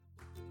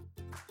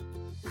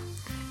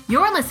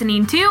You're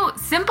listening to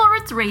Simple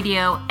Roots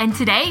Radio, and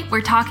today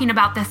we're talking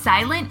about the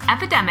silent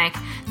epidemic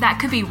that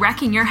could be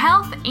wrecking your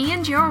health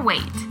and your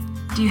weight.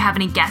 Do you have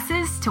any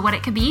guesses to what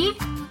it could be?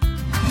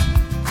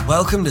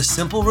 Welcome to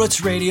Simple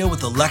Roots Radio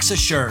with Alexa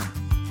Schirm.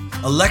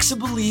 Alexa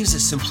believes that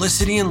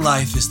simplicity in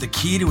life is the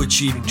key to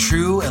achieving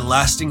true and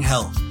lasting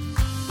health.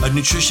 A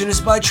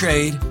nutritionist by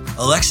trade,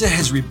 Alexa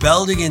has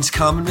rebelled against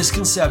common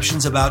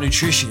misconceptions about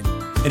nutrition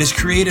and has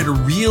created a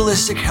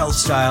realistic health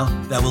style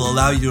that will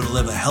allow you to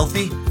live a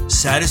healthy,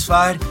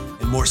 satisfied,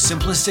 and more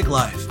simplistic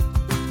life.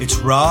 It's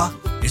raw,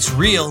 it's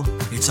real,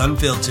 it's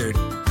unfiltered.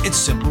 It's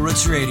Simple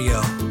Roots Radio.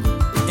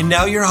 And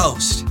now your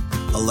host,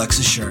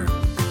 Alexa Schirm.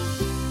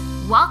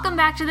 Welcome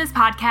back to this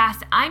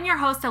podcast. I'm your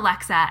host,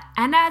 Alexa,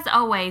 and as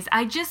always,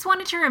 I just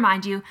wanted to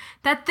remind you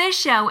that this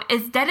show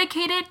is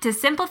dedicated to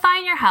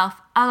simplifying your health,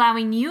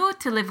 allowing you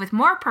to live with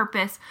more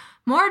purpose,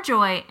 more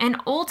joy, and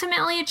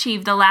ultimately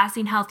achieve the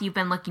lasting health you've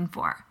been looking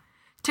for.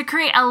 To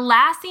create a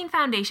lasting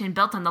foundation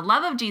built on the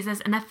love of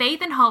Jesus and the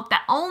faith and hope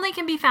that only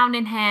can be found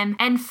in Him,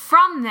 and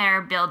from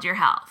there, build your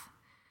health.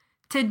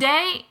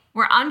 Today,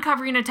 we're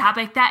uncovering a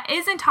topic that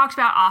isn't talked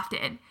about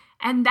often,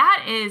 and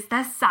that is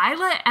the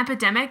silent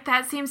epidemic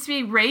that seems to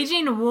be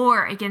raging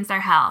war against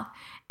our health,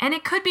 and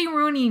it could be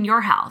ruining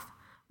your health.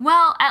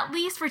 Well, at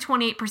least for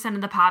 28%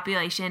 of the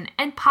population,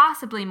 and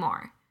possibly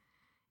more.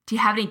 Do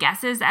you have any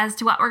guesses as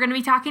to what we're going to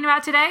be talking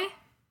about today?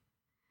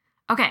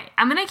 Okay,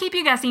 I'm going to keep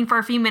you guessing for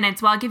a few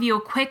minutes while I'll give you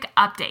a quick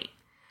update.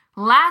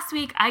 Last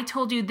week, I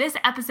told you this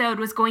episode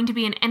was going to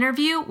be an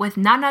interview with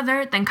none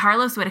other than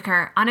Carlos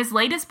Whitaker on his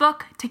latest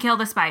book, To Kill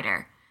the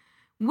Spider,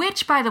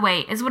 which, by the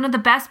way, is one of the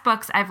best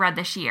books I've read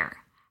this year.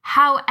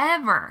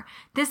 However,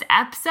 this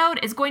episode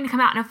is going to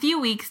come out in a few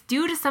weeks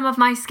due to some of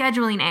my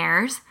scheduling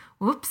errors.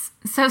 Whoops,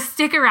 so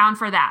stick around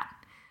for that.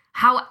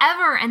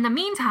 However, in the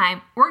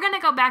meantime, we're going to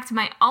go back to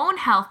my own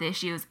health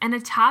issues and a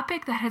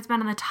topic that has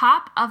been on the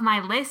top of my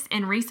list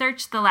in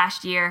research the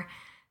last year.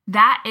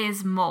 That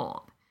is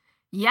mold.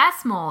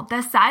 Yes, mold,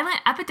 the silent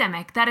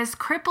epidemic that is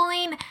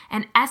crippling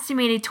an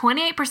estimated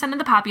 28% of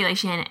the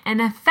population and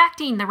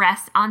affecting the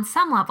rest on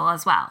some level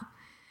as well.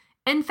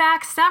 In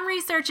fact, some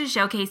research is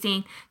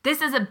showcasing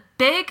this is a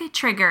big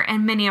trigger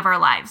in many of our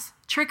lives,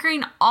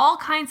 triggering all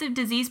kinds of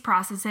disease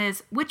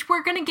processes, which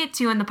we're going to get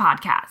to in the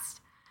podcast.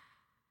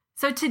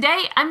 So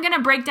today, I'm going to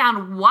break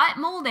down what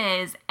mold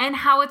is and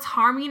how it's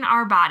harming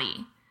our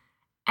body.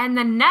 And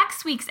the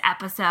next week's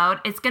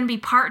episode is going to be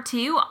part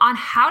 2 on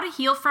how to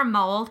heal from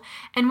mold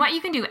and what you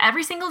can do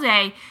every single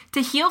day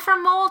to heal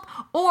from mold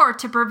or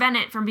to prevent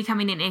it from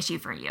becoming an issue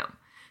for you.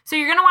 So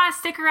you're going to want to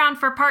stick around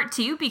for part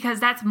 2 because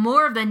that's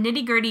more of the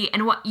nitty-gritty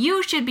and what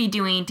you should be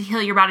doing to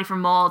heal your body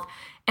from mold.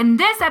 In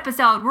this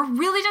episode, we're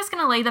really just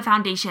going to lay the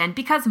foundation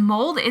because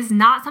mold is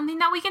not something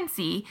that we can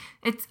see.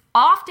 It's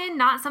often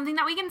not something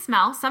that we can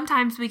smell.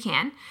 Sometimes we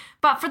can.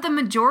 But for the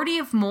majority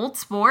of mold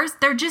spores,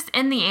 they're just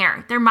in the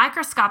air. They're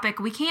microscopic.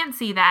 We can't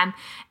see them.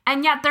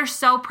 And yet they're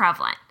so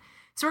prevalent.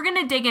 So we're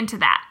going to dig into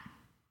that.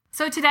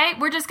 So today,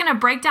 we're just going to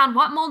break down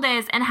what mold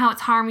is and how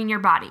it's harming your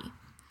body.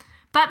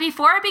 But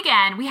before I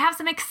begin, we have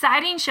some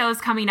exciting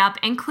shows coming up,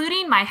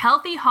 including my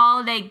Healthy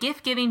Holiday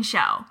Gift Giving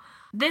Show,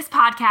 this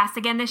podcast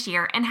again this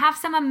year, and have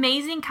some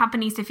amazing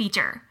companies to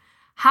feature.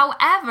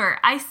 However,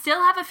 I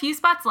still have a few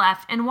spots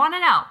left and want to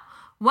know,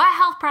 what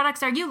health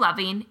products are you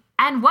loving,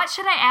 and what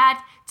should I add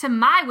to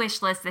my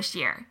wish list this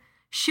year?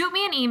 Shoot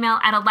me an email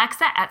at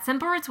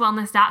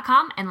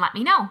alexa@simplerootswellness.com and let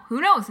me know.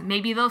 Who knows,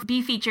 maybe they'll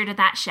be featured in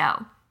that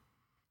show.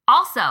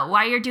 Also,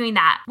 while you're doing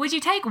that, would you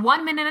take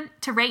 1 minute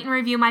to rate and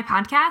review my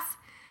podcast?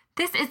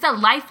 This is the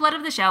lifeblood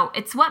of the show.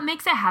 It's what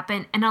makes it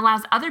happen and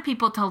allows other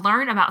people to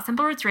learn about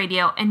Simple Roots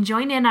Radio and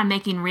join in on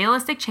making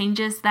realistic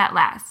changes that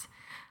last.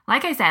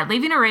 Like I said,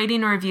 leaving a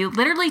rating or review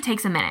literally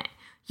takes a minute.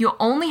 You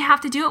only have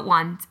to do it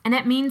once, and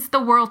it means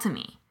the world to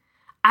me.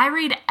 I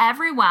read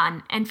every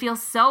one and feel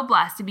so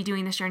blessed to be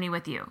doing this journey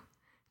with you.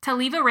 To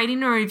leave a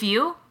rating or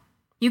review,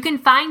 you can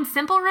find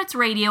Simple Roots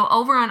Radio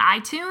over on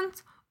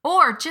iTunes,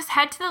 or just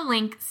head to the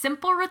link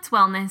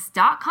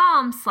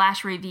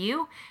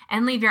simplerootswellness.com/review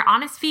and leave your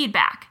honest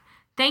feedback.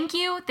 Thank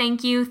you,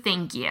 thank you,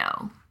 thank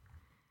you.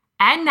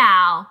 And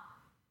now,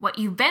 what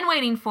you've been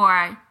waiting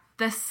for,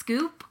 the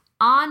scoop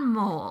on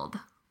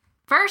mold.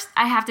 First,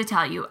 I have to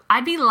tell you,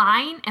 I'd be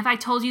lying if I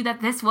told you that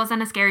this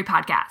wasn't a scary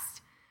podcast.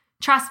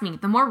 Trust me,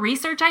 the more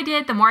research I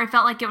did, the more I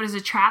felt like it was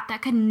a trap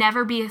that could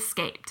never be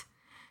escaped.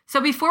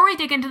 So before we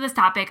dig into this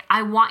topic,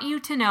 I want you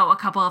to know a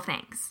couple of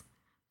things.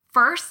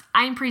 First,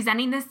 I am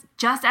presenting this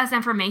just as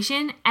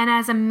information and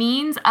as a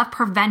means of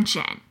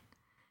prevention.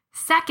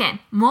 Second,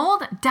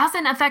 mold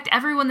doesn't affect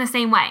everyone the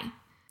same way.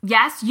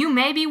 Yes, you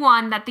may be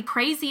one that the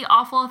crazy,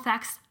 awful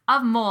effects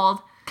of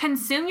mold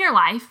consume your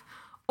life,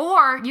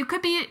 or you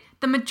could be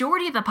the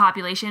majority of the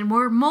population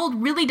where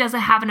mold really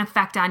doesn't have an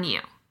effect on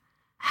you.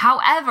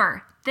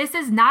 However, this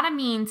is not a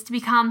means to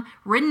become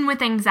ridden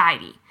with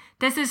anxiety.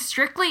 This is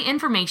strictly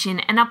information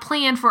and a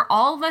plan for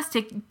all of us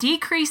to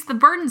decrease the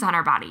burdens on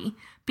our body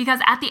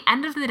Because at the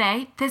end of the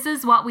day, this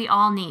is what we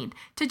all need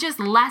to just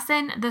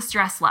lessen the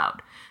stress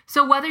load.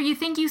 So whether you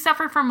think you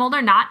suffer from mold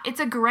or not, it's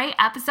a great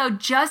episode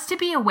just to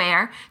be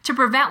aware, to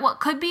prevent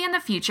what could be in the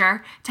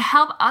future, to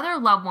help other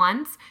loved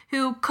ones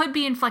who could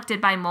be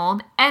inflicted by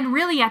mold, and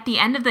really at the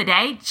end of the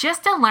day,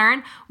 just to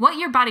learn what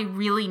your body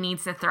really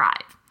needs to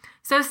thrive.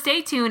 So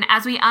stay tuned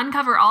as we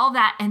uncover all of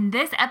that in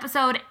this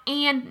episode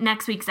and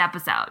next week's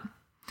episode.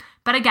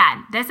 But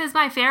again, this is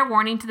my fair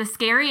warning to the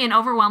scary and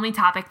overwhelming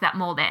topic that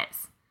mold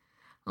is.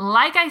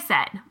 Like I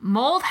said,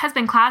 mold has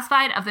been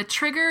classified of the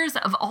triggers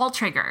of all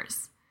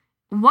triggers.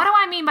 What do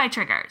I mean by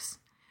triggers?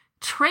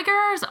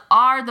 Triggers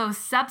are those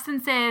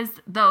substances,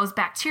 those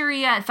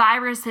bacteria,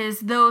 viruses,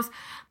 those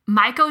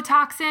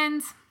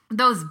mycotoxins,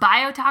 those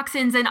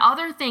biotoxins, and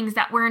other things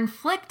that we're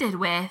inflicted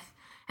with,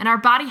 and our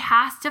body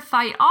has to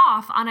fight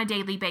off on a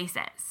daily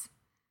basis.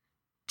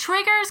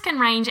 Triggers can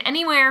range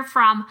anywhere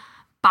from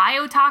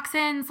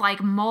biotoxins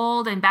like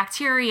mold and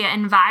bacteria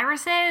and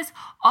viruses,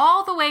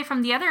 all the way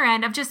from the other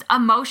end of just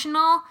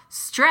emotional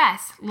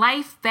stress,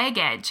 life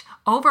baggage,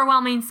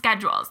 overwhelming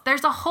schedules.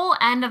 There's a whole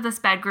end of the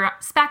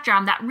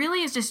spectrum that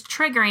really is just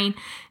triggering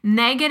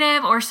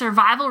negative or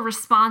survival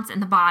response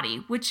in the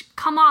body, which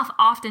come off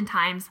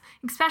oftentimes,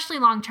 especially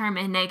long-term,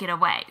 in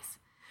negative ways.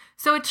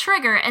 So a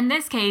trigger in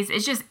this case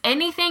is just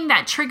anything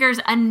that triggers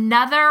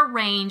another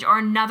range or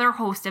another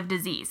host of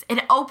disease.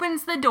 It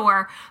opens the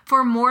door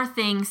for more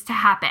things to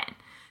happen.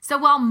 So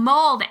while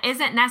mold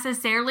isn't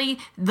necessarily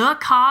the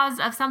cause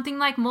of something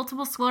like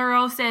multiple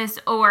sclerosis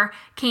or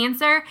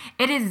cancer,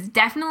 it is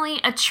definitely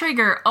a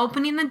trigger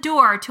opening the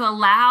door to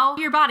allow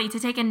your body to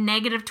take a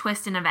negative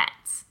twist in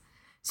events.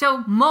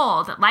 So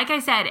mold, like I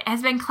said,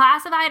 has been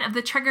classified of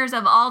the triggers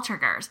of all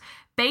triggers.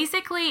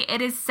 Basically,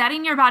 it is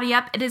setting your body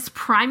up, it is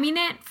priming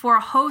it for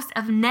a host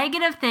of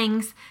negative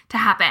things to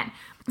happen.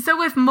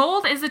 So if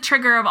mold is the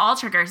trigger of all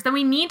triggers, then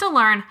we need to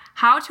learn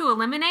how to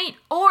eliminate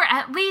or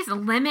at least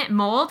limit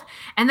mold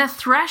and the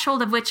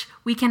threshold of which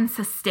we can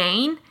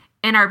sustain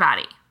in our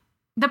body.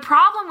 The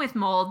problem with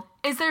mold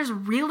is there's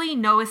really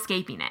no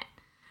escaping it.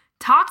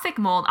 Toxic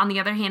mold, on the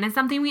other hand, is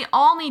something we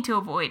all need to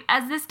avoid,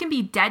 as this can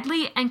be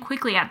deadly and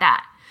quickly at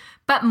that.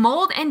 But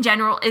mold in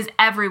general is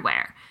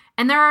everywhere.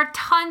 And there are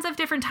tons of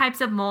different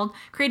types of mold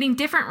creating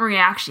different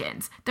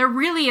reactions. There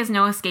really is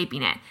no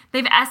escaping it.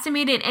 They've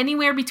estimated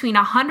anywhere between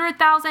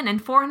 100,000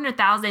 and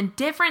 400,000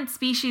 different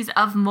species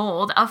of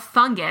mold, of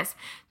fungus,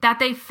 that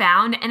they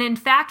found. And in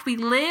fact, we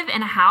live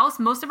in a house,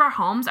 most of our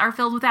homes are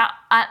filled with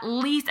at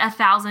least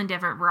 1,000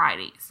 different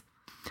varieties.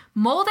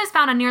 Mold is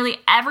found on nearly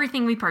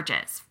everything we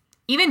purchase.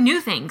 Even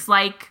new things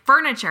like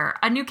furniture,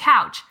 a new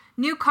couch,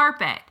 new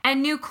carpet,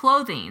 and new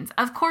clothing.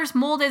 Of course,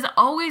 mold is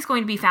always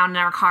going to be found in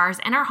our cars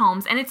and our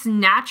homes, and it's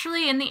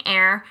naturally in the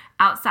air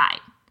outside.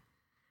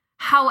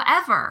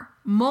 However,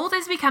 mold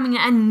is becoming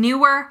a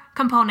newer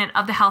component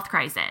of the health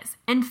crisis.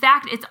 In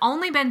fact, it's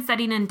only been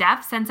studied in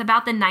depth since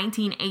about the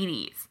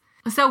 1980s.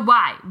 So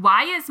why?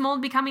 Why is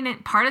mold becoming a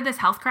part of this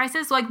health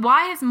crisis?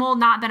 Why has mold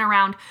not been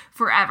around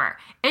forever?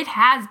 It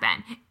has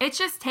been. It's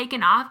just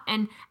taken off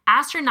in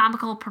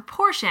astronomical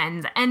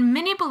proportions, and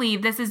many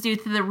believe this is due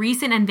to the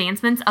recent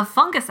advancements of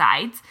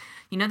fungicides,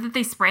 that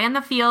they spray in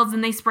the fields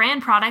and they spray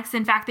in products.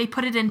 In fact, they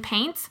put it in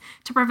paints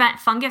to prevent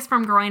fungus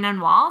from growing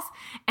on walls.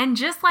 And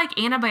just like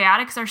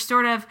antibiotics are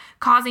sort of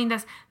causing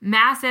this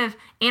massive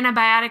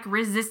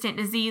antibiotic-resistant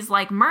disease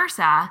like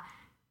MRSA,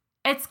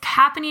 it's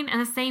happening in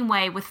the same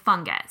way with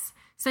fungus.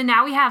 So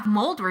now we have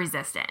mold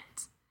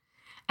resistance.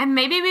 And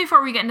maybe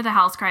before we get into the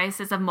health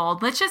crisis of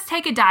mold, let's just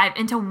take a dive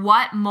into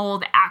what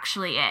mold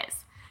actually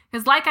is.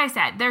 Because like I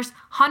said, there's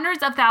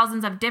hundreds of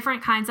thousands of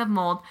different kinds of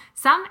mold.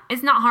 Some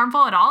is not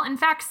harmful at all. In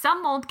fact,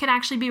 some mold can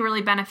actually be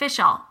really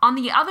beneficial. On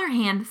the other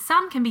hand,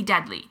 some can be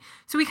deadly.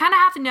 So we kind of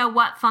have to know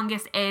what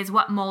fungus is,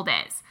 what mold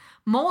is.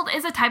 Mold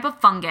is a type of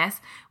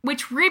fungus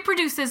which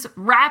reproduces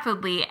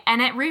rapidly,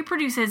 and it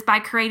reproduces by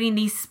creating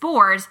these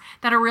spores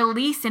that are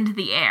released into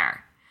the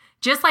air.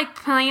 Just like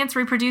plants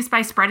reproduce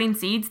by spreading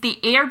seeds, the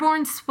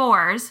airborne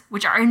spores,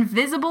 which are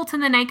invisible to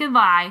the naked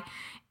eye,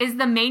 is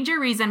the major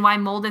reason why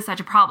mold is such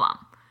a problem.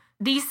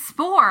 These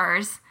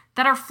spores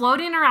that are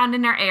floating around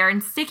in our air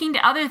and sticking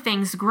to other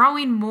things,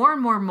 growing more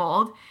and more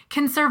mold,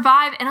 can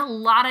survive in a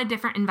lot of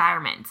different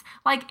environments.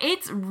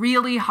 It's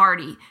really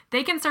hardy.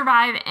 They can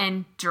survive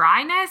in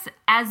dryness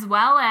as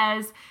well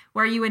as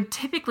where you would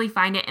typically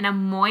find it in a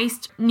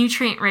moist,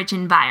 nutrient-rich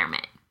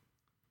environment.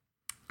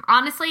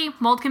 Honestly,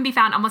 mold can be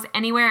found almost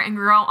anywhere and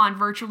grow on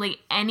virtually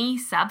any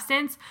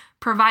substance,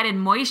 provided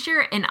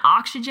moisture and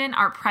oxygen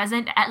are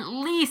present, at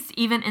least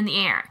even in the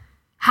air.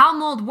 How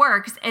mold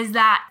works is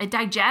that it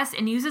digests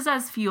and uses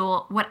as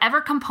fuel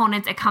whatever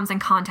components it comes in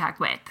contact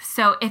with.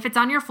 So if it's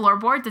on your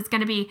floorboards, it's going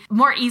to be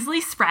more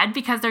easily spread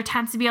because there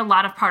tends to be a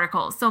lot of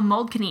particles. So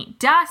mold can eat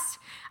dust,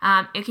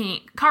 it can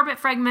eat carpet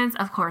fragments,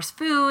 of course,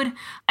 food.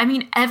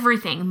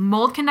 Everything.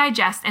 Mold can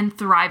digest and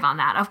thrive on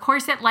that. Of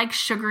course, it likes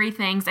sugary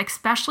things,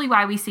 especially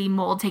why we see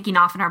mold taking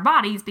off in our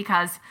bodies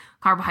because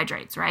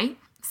carbohydrates, right?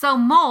 So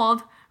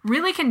mold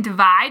really can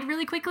divide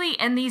really quickly,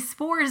 and these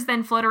spores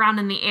then float around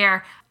in the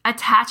air,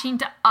 attaching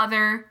to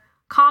other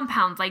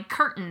compounds like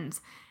curtains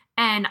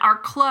and our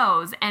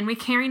clothes, and we're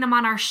carrying them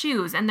on our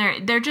shoes, and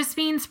they're just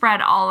being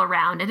spread all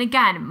around. And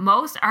again,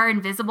 most are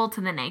invisible to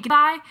the naked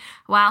eye,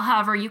 while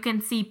however you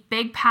can see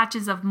big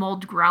patches of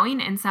mold growing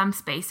in some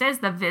spaces.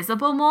 The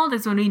visible mold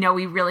is when we know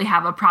we really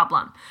have a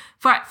problem.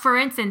 For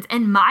instance,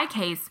 in my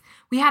case,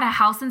 we had a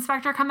house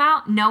inspector come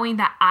out knowing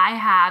that I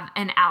have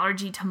an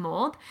allergy to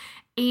mold,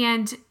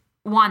 and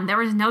one, there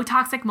was no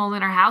toxic mold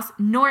in our house,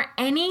 nor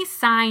any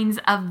signs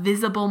of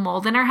visible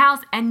mold in our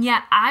house, and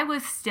yet I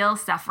was still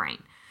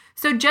suffering.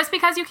 So just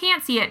because you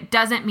can't see it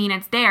doesn't mean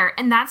it's there,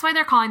 and that's why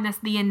they're calling this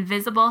the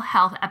invisible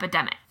health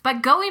epidemic.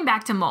 But going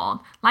back to mold,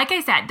 like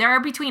I said, there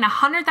are between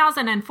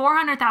 100,000 and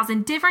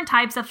 400,000 different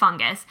types of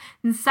fungus,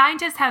 and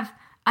scientists have,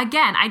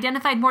 again,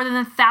 identified more than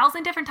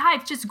 1,000 different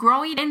types just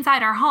growing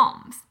inside our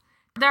homes.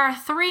 There are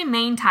 3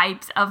 main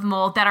types of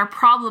mold that are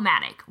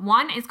problematic.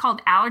 One is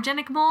called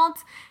allergenic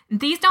molds.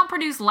 These don't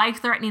produce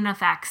life-threatening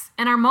effects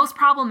and are most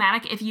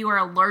problematic if you are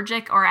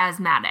allergic or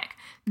asthmatic.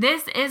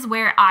 This is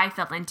where I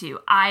fell into.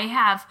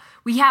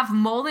 We have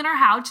mold in our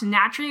house,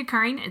 naturally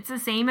occurring. It's the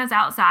same as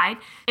outside.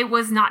 It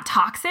was not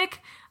toxic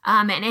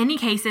in any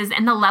cases,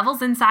 and the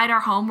levels inside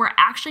our home were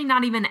actually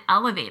not even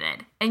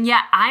elevated. And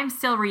yet I'm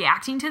still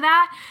reacting to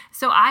that.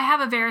 So I have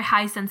a very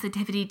high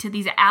sensitivity to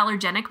these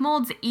allergenic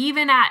molds,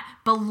 even at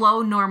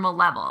below normal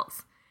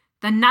levels.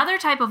 Another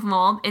type of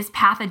mold is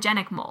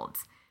pathogenic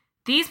molds.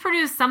 These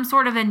produce some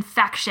sort of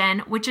infection,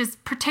 which is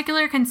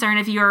particular concern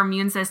if your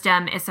immune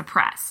system is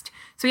suppressed.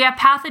 So we have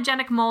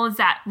pathogenic molds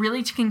that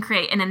really can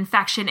create an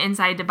infection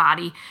inside the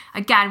body.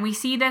 Again, we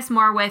see this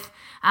more with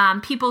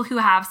people who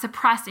have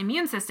suppressed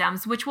immune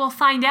systems, which we'll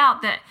find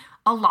out that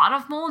a lot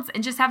of molds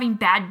and just having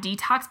bad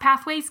detox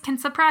pathways can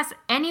suppress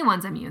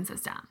anyone's immune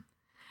system.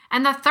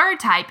 And the third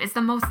type is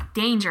the most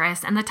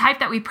dangerous and the type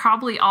that we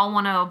probably all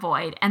want to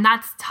avoid, and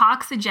that's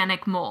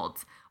toxigenic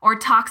molds or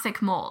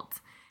toxic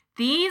molds.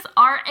 These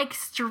are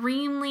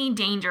extremely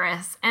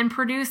dangerous and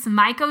produce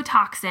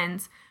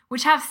mycotoxins,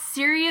 which have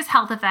serious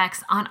health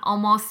effects on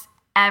almost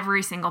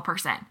every single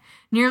person.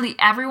 Nearly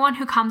everyone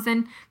who comes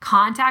in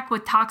contact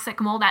with toxic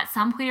mold at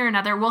some point or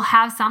another will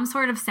have some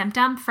sort of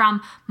symptom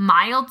from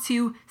mild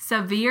to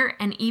severe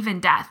and even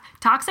death.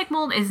 Toxic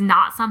mold is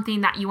not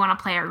something that you want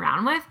to play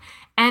around with.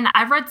 And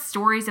I've read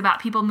stories about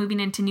people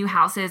moving into new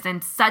houses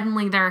and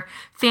suddenly their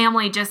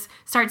family just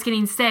starts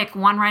getting sick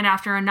one right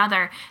after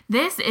another.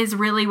 This is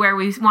really where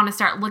we want to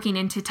start looking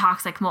into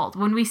toxic mold.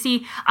 When we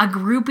see a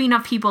grouping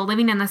of people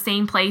living in the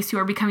same place who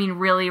are becoming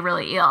really,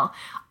 really ill,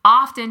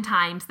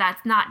 oftentimes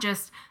that's not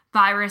just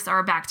virus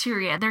or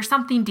bacteria. There's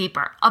something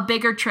deeper, a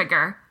bigger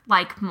trigger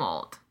like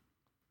mold.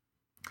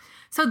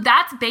 So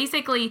that's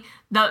basically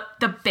the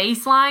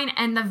baseline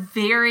and the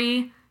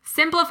very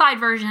simplified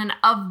version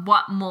of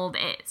what mold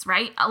is,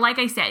 right? Like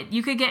I said,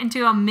 you could get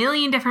into a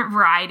million different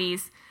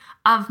varieties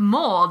of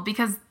mold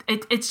because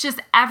it's just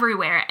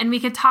everywhere. And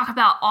we could talk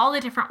about all the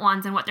different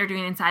ones and what they're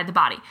doing inside the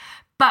body.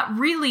 But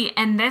really,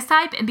 in this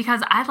type, and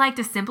because I like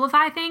to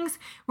simplify things,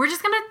 we're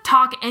just going to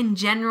talk in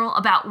general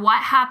about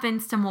what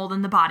happens to mold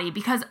in the body,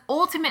 because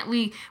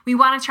ultimately we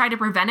want to try to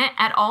prevent it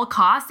at all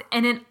costs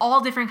and in all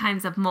different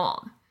kinds of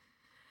mold.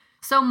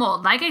 So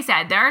mold, like I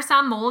said, there are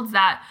some molds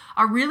that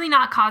are really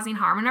not causing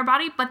harm in our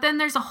body, but then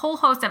there's a whole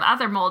host of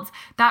other molds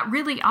that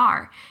really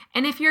are.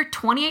 And if you're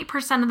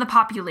 28% of the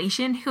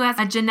population who has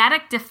a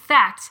genetic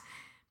defect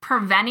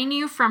preventing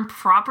you from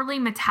properly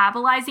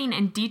metabolizing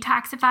and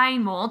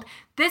detoxifying mold,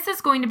 this is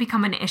going to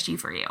become an issue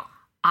for you.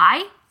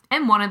 I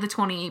am one of the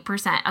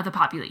 28% of the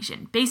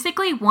population.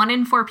 Basically, 1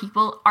 in 4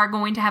 people are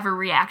going to have a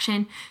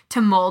reaction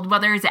to mold,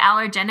 whether it's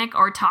allergenic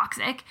or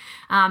toxic.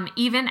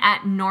 Even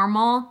at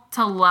normal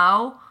to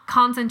low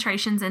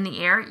concentrations in the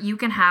air, you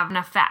can have an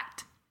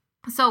effect.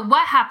 So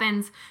what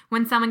happens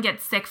when someone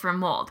gets sick from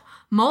mold?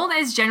 Mold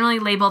is generally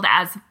labeled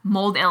as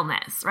mold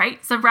illness,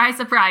 right? Surprise,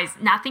 surprise,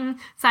 nothing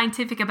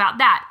scientific about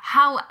that.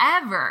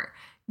 However,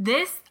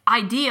 this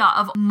idea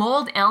of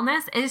mold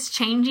illness is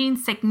changing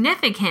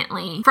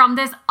significantly from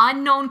this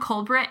unknown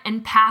culprit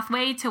and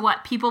pathway to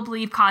what people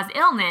believe cause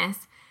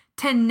illness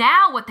to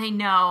now what they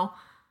know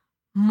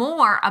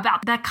more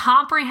about the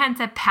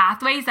comprehensive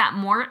pathways that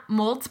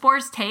mold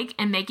spores take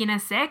in making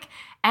us sick.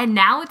 And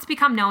now it's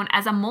become known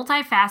as a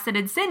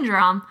multifaceted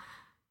syndrome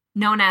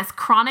known as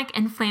chronic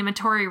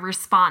inflammatory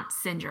response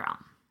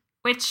syndrome,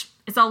 which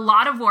is a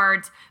lot of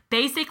words,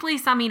 basically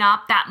summing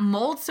up that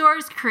mold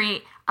spores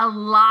create a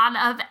lot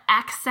of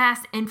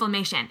excess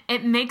inflammation.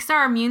 It makes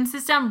our immune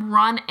system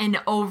run in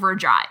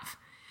overdrive.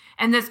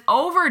 And this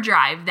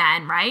overdrive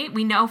then, right,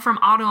 we know from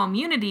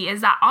autoimmunity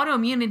is that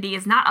autoimmunity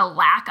is not a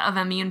lack of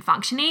immune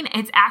functioning.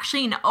 It's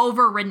actually an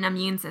overridden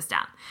immune system.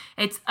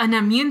 It's an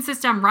immune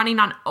system running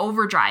on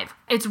overdrive.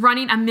 It's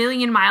running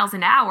 1,000,000 miles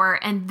an hour.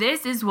 And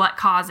this is what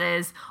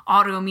causes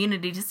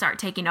autoimmunity to start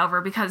taking over,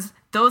 because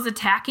those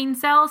attacking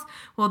cells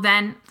will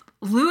then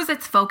lose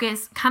its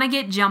focus, kind of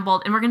get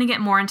jumbled. And we're going to get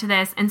more into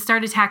this and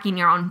start attacking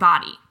your own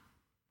body.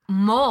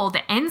 Mold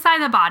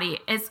inside the body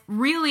is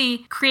really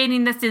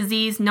creating this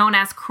disease known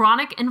as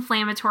chronic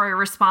inflammatory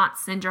response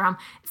syndrome.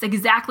 It's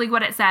exactly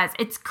what it says.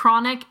 It's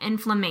chronic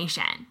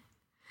inflammation.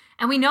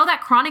 And we know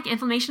that chronic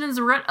inflammation is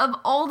the root of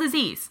all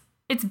disease.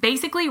 It's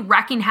basically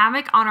wreaking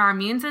havoc on our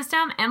immune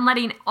system and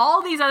letting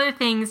all these other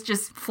things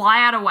just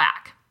fly out of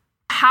whack.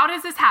 How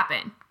does this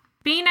happen?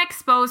 Being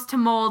exposed to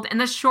mold in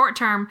the short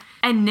term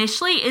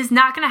initially is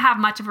not going to have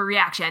much of a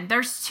reaction.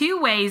 There's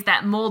two ways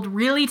that mold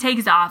really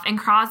takes off and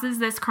causes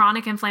this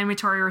chronic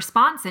inflammatory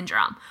response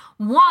syndrome.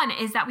 One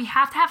is that we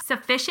have to have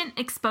sufficient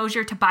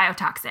exposure to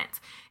biotoxins.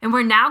 And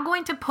we're now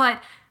going to put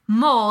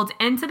mold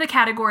into the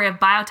category of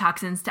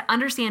biotoxins to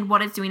understand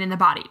what it's doing in the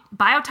body.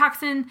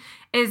 Biotoxin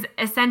is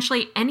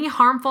essentially any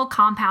harmful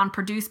compound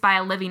produced by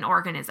a living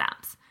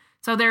organisms.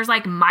 So there's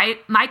like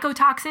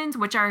mycotoxins,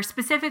 which are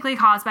specifically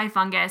caused by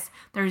fungus.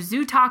 There's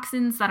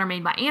zootoxins that are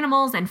made by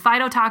animals and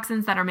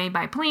phytotoxins that are made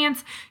by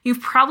plants. You've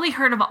probably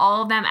heard of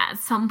all of them at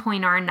some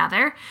point or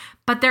another,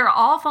 but they're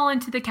all fall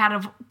into the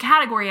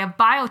category of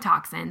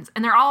biotoxins,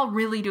 and they're all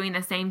really doing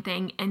the same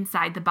thing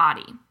inside the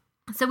body.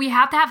 So we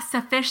have to have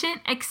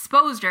sufficient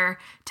exposure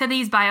to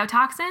these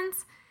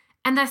biotoxins.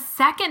 And the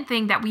second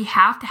thing that we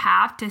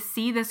have to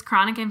see this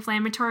chronic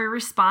inflammatory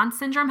response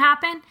syndrome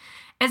happen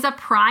is a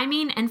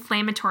priming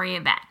inflammatory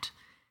event.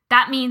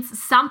 That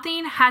means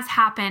something has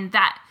happened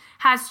that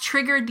has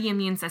triggered the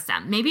immune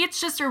system. Maybe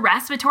it's just a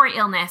respiratory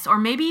illness, or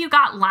maybe you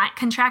got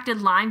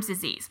contracted Lyme's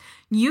disease.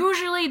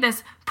 Usually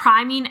this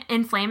priming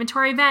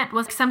inflammatory event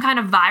was some kind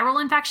of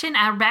viral infection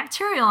or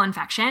bacterial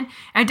infection.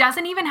 It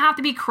doesn't even have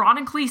to be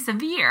chronically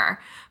severe,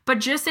 but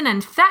just an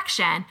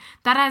infection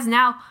that has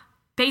now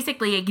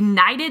basically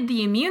ignited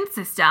the immune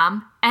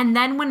system. And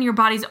then when your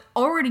body's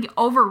already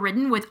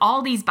overridden with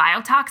all these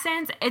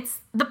biotoxins, it's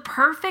the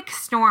perfect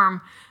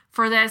storm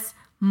for this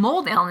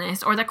mold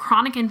illness or the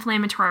chronic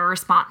inflammatory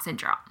response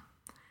syndrome.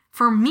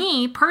 For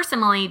me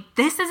personally,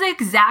 this is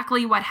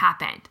exactly what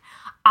happened.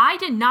 I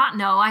did not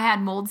know I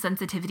had mold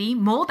sensitivity.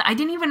 Mold, I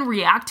didn't even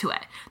react to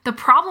it. The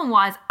problem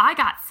was I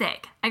got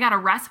sick. I got a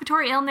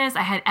respiratory illness.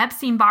 I had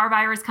Epstein-Barr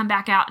virus come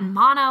back out in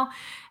mono.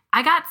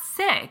 I got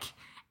sick.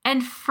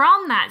 And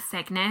from that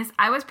sickness,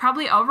 I was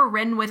probably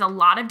overridden with a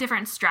lot of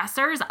different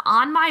stressors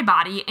on my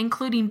body,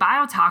 including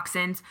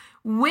biotoxins,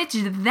 which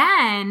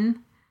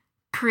then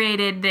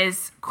created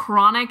this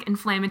chronic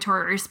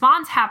inflammatory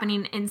response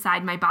happening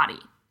inside my body.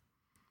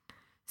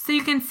 So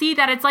you can see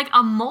that it's like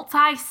a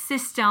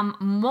multi-system,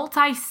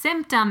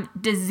 multi-symptom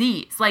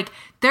disease. Like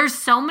there's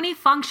so many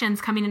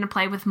functions coming into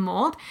play with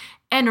mold.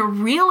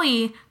 And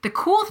really, the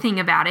cool thing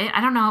about it,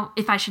 I don't know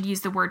if I should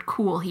use the word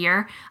cool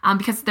here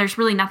because there's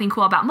really nothing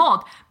cool about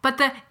mold. But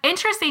the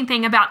interesting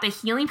thing about the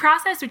healing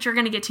process, which we're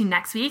going to get to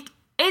next week,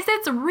 is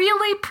it's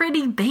really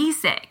pretty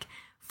basic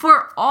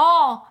for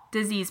all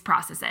disease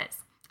processes,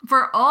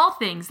 for all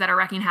things that are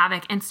wreaking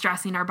havoc and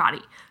stressing our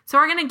body. So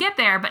we're going to get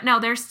there, but no,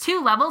 there's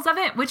two levels of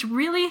it, which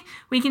really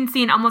we can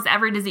see in almost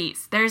every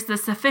disease. There's the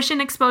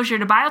sufficient exposure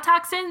to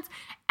biotoxins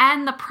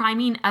and the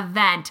priming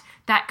event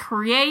that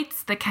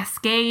creates the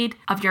cascade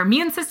of your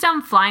immune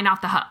system flying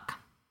off the hook.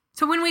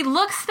 So when we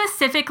look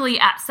specifically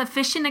at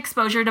sufficient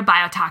exposure to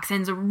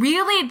biotoxins,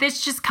 really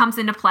this just comes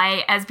into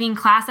play as being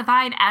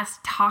classified as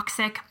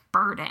toxic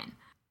burden.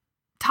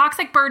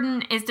 Toxic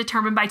burden is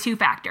determined by two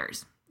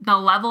factors: the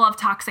level of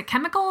toxic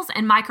chemicals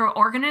and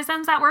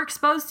microorganisms that we're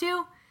exposed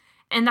to,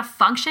 and the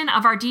function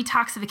of our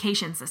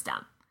detoxification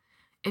system.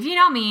 If you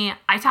know me,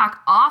 I talk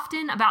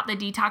often about the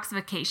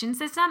detoxification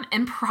system,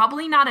 and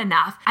probably not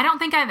enough. I don't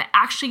think I've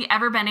actually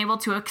ever been able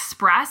to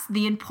express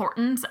the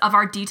importance of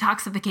our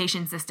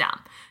detoxification system,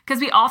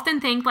 because we often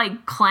think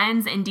like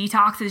cleanse and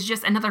detox is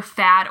just another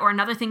fad or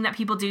another thing that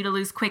people do to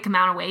lose quick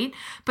amount of weight.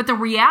 But the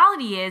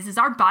reality is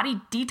our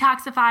body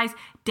detoxifies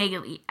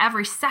daily.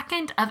 Every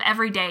second of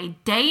every day,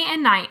 day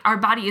and night, our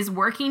body is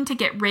working to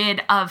get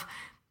rid of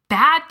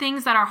bad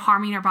things that are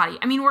harming our body.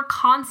 I mean, we're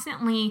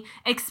constantly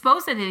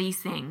exposed to these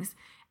things.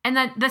 And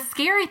the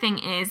scary thing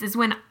is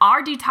when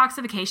our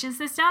detoxification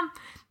system,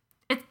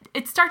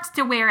 it starts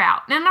to wear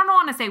out. And I don't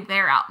want to say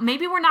wear out.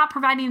 Maybe we're not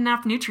providing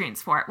enough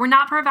nutrients for it. We're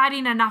not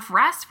providing enough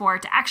rest for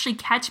it to actually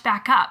catch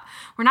back up.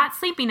 We're not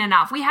sleeping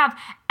enough. We have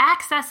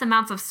excess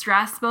amounts of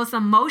stress, both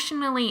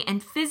emotionally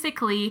and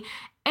physically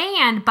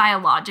and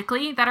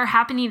biologically, that are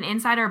happening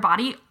inside our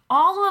body.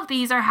 All of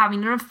these are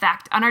having an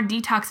effect on our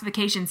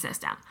detoxification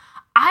system.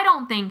 I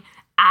don't think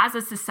as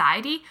a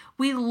society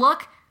we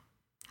look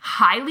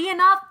highly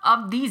enough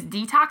of these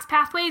detox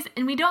pathways,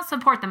 and we don't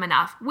support them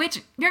enough,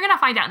 which you're going to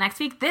find out next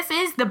week. This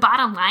is the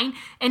bottom line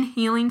in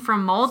healing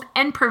from mold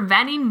and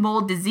preventing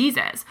mold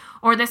diseases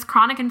or this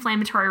chronic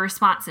inflammatory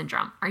response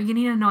syndrome. Are you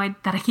getting annoyed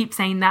that I keep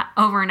saying that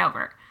over and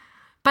over?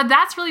 But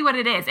that's really what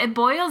it is. It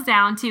boils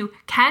down to,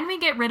 can we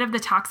get rid of the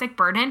toxic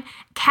burden?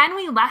 Can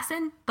we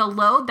lessen the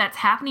load that's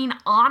happening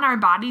on our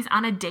bodies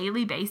on a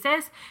daily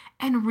basis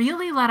and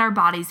really let our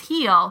bodies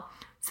heal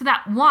so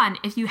that, one,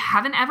 if you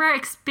haven't ever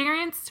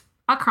experienced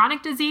a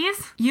chronic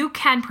disease, you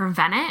can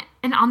prevent it.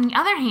 And on the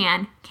other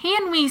hand,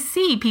 can we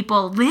see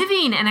people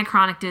living in a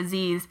chronic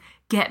disease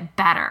get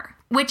better,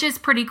 which is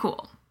pretty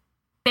cool.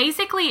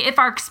 Basically, if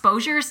our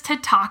exposures to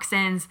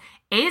toxins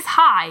is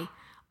high,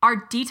 our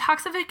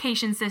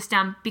detoxification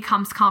system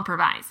becomes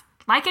compromised.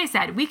 Like I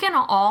said, we can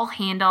all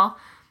handle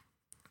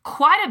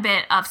quite a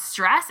bit of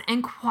stress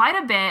and quite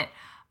a bit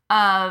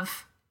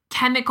of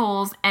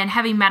chemicals and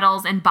heavy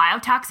metals and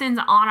biotoxins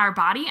on our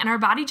body, and our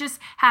body just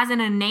has an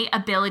innate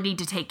ability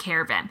to take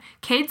care of them.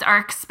 Kids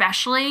are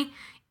especially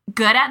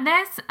good at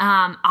this.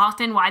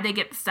 Often why they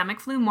get the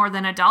stomach flu more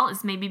than adults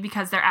is maybe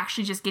because they're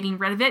actually just getting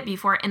rid of it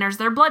before it enters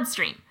their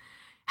bloodstream.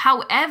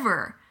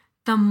 However,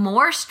 the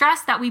more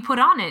stress that we put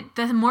on it,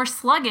 the more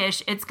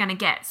sluggish it's going to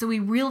get. So we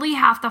really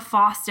have to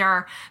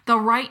foster the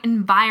right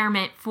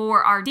environment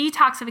for our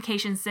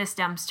detoxification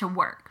systems to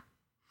work.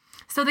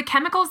 So the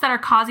chemicals that are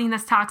causing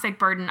this toxic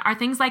burden are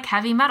things like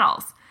heavy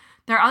metals.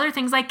 There are other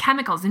things like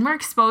chemicals, and we're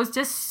exposed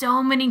to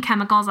so many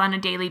chemicals on a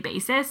daily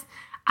basis.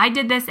 I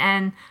did this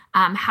in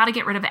how to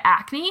get rid of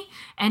acne,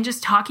 and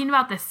just talking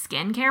about the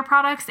skincare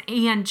products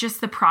and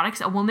just the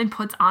products a woman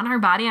puts on her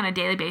body on a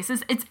daily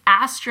basis. It's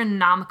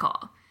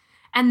astronomical.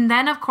 And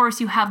then, of course,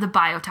 you have the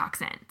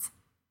biotoxins.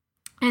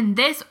 And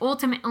this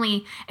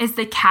ultimately is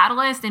the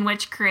catalyst in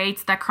which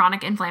creates the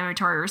chronic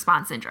inflammatory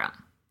response syndrome.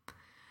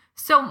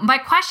 So my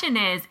question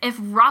is, if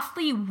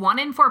roughly 1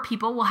 in 4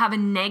 people will have a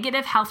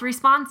negative health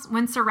response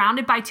when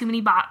surrounded by too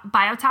many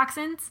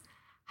biotoxins,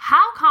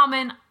 how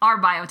common are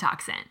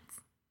biotoxins?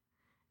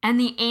 And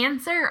the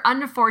answer,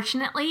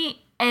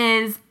 unfortunately,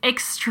 is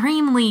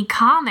extremely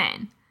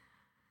common.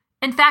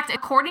 In fact,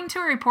 according to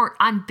a report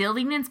on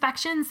building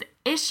inspections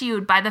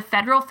issued by the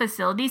Federal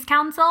Facilities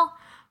Council,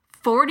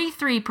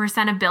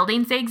 43% of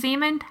buildings they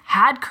examined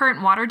had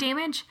current water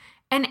damage,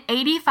 and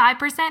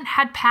 85%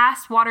 had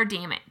past water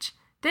damage.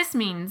 This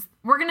means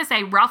we're going to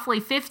say roughly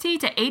 50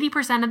 to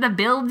 80% of the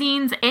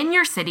buildings in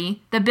your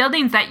city, the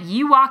buildings that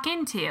you walk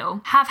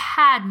into, have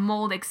had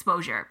mold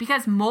exposure,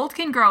 because mold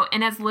can grow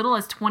in as little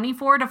as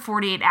 24 to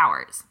 48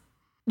 hours.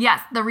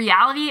 Yes, the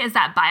reality is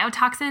that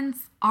biotoxins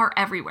are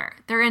everywhere.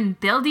 They're in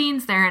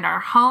buildings, they're in our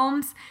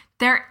homes,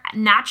 they're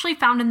naturally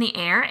found in the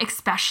air,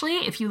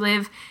 especially if you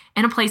live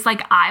in a place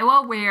like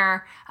Iowa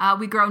where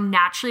we grow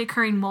naturally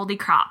occurring moldy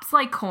crops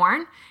like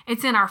corn.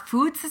 It's in our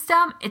food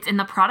system, it's in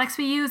the products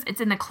we use,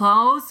 it's in the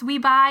clothes we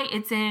buy,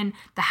 it's in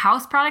the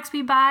house products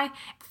we buy.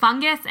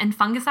 Fungus and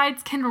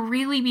fungicides can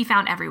really be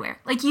found everywhere.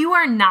 Like, you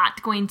are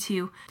not going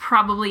to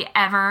probably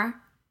ever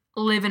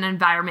live in an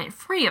environment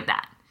free of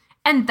that.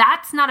 And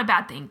that's not a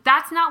bad thing.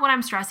 That's not what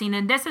I'm stressing.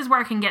 And this is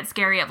where it can get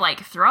scary of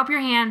like, throw up your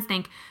hands,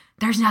 think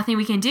there's nothing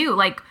we can do.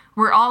 Like,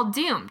 we're all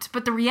doomed.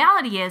 But the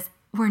reality is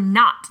we're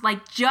not.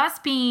 Like,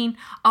 just being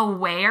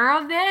aware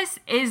of this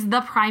is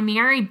the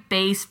primary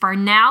base for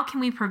now can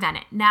we prevent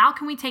it? Now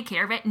can we take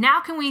care of it? Now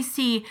can we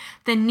see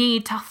the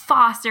need to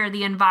foster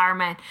the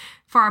environment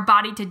for our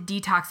body to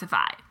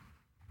detoxify?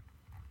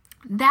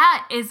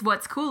 That is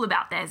what's cool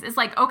about this. It's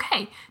like,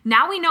 okay,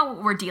 now we know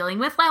what we're dealing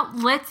with.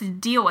 Let's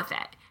deal with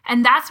it.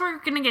 And that's what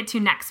we're going to get to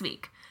next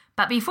week.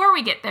 But before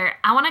we get there,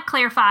 I want to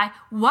clarify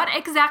what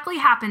exactly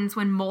happens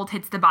when mold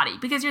hits the body.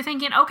 Because you're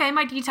thinking, okay,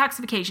 my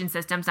detoxification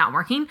system's not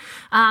working.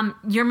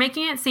 You're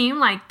making it seem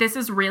like this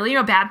is really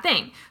a bad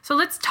thing. So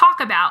let's talk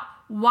about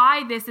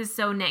why this is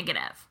so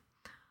negative.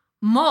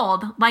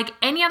 Mold, like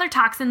any other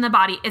toxin in the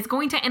body, is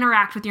going to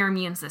interact with your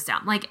immune system.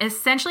 Like,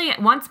 essentially,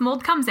 once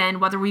mold comes in,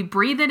 whether we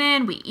breathe it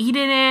in, we eat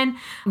it in,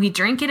 we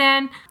drink it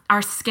in,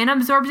 our skin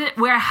absorbs it,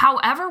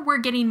 however we're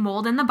getting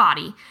mold in the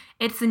body,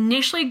 it's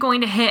initially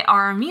going to hit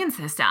our immune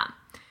system.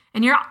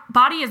 And your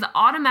body is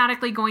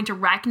automatically going to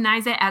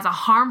recognize it as a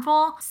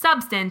harmful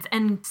substance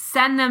and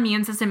send the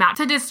immune system out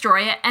to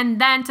destroy it, and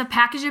then to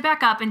package it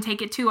back up and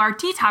take it to our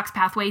detox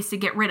pathways to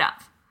get rid of.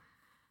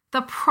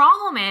 The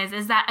problem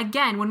is that,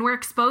 again, when we're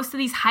exposed to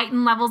these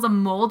heightened levels of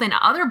mold and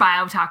other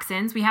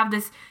biotoxins, we have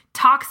this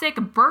toxic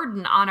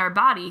burden on our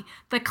body.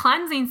 The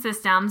cleansing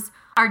systems,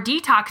 our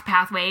detox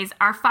pathways,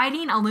 are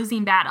fighting a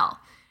losing battle.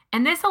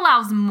 And this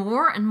allows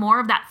more and more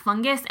of that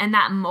fungus and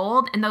that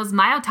mold and those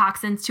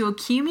biotoxins to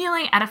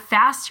accumulate at a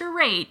faster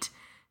rate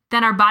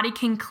than our body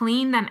can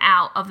clean them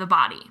out of the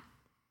body.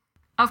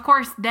 Of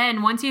course,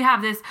 then once you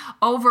have this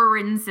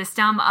overridden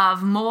system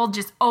of mold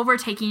just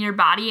overtaking your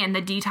body and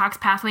the detox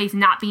pathways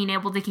not being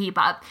able to keep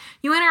up,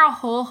 you enter a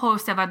whole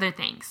host of other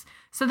things.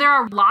 So there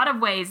are a lot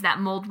of ways that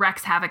mold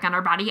wreaks havoc on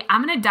our body.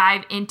 I'm going to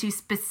dive into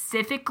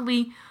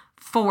specifically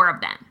 4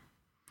 of them.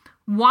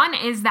 One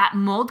is that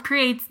mold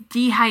creates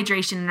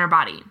dehydration in our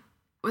body.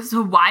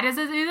 So why does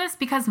it do this?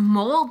 Because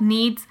mold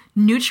needs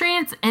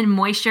nutrients and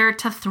moisture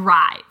to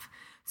thrive.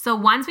 So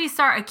once we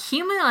start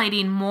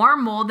accumulating more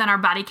mold than our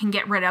body can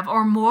get rid of,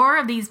 or more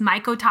of these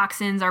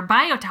mycotoxins or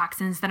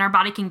biotoxins than our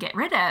body can get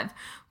rid of,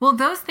 well,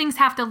 those things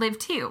have to live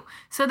too.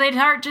 So they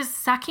start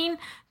just sucking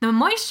the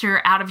moisture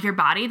out of your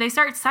body. They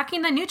start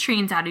sucking the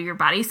nutrients out of your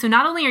body. So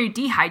not only are you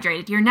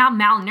dehydrated, you're now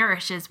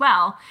malnourished as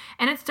well.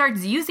 And it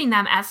starts using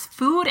them as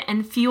food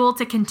and fuel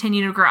to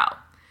continue to grow.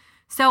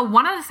 So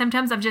one of the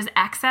symptoms of just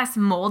excess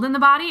mold in the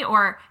body,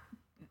 or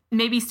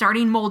maybe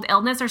starting mold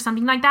illness or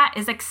something like that,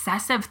 is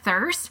excessive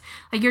thirst.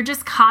 Like, you're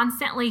just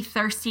constantly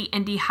thirsty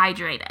and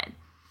dehydrated.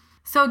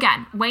 So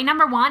again, way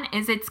number 1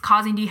 is it's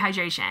causing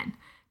dehydration.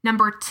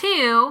 Number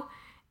 2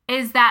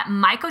 is that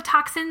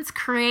mycotoxins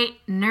create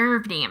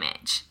nerve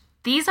damage.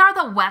 These are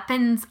the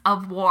weapons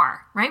of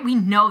war, right? We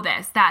know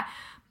this, that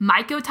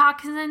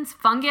Mycotoxins,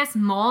 fungus,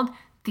 mold,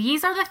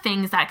 these are the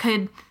things that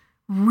could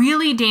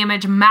really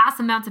damage mass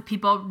amounts of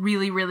people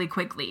really, really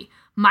quickly.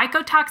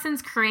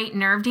 Mycotoxins create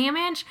nerve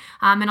damage.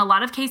 In a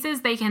lot of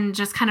cases, they can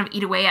just kind of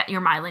eat away at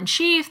your myelin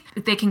sheath.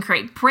 They can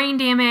create brain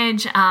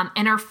damage,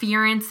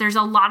 interference. There's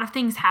a lot of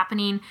things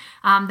happening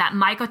that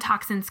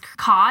mycotoxins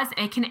cause.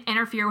 It can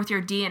interfere with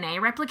your DNA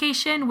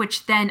replication,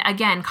 which then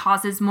again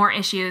causes more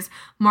issues,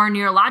 more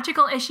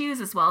neurological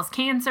issues, as well as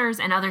cancers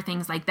and other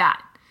things like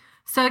that.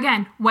 So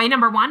again, way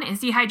number 1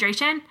 is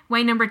dehydration.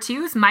 Way number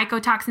 2 is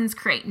mycotoxins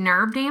create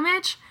nerve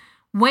damage.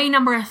 Way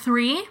number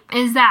 3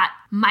 is that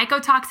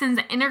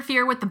mycotoxins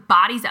interfere with the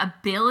body's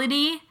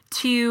ability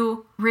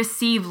to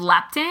receive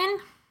leptin.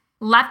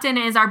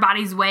 Leptin is our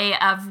body's way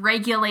of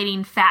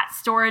regulating fat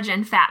storage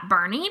and fat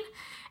burning.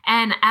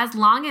 And as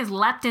long as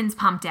leptin's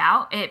pumped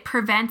out, it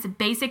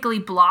basically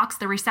blocks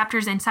the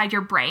receptors inside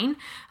your brain.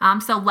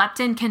 So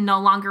leptin can no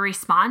longer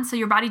respond. So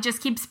your body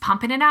just keeps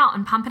pumping it out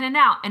and pumping it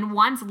out. And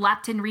once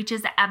leptin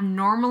reaches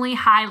abnormally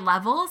high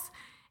levels,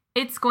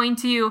 it's going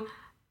to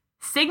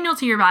signal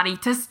to your body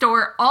to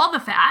store all the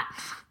fat,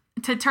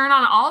 to turn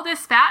on all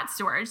this fat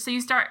storage. So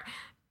you start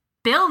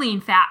building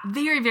fat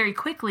very, very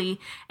quickly.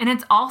 And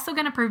it's also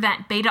going to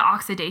prevent beta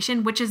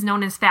oxidation, which is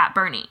known as fat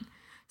burning.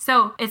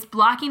 So it's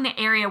blocking the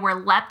area where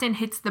leptin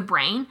hits the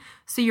brain.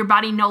 So your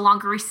body no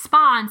longer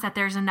responds that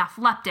there's enough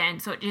leptin.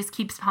 So it just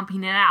keeps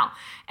pumping it out.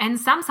 And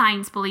some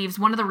science believes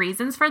one of the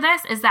reasons for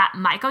this is that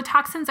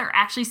mycotoxins are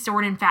actually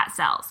stored in fat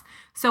cells.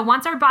 So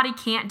once our body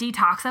can't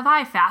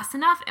detoxify fast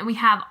enough and we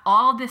have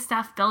all this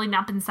stuff building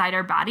up inside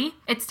our body,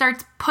 it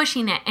starts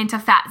pushing it into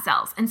fat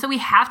cells. And so we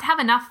have to have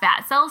enough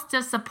fat cells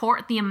to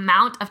support the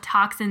amount of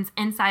toxins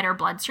inside our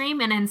bloodstream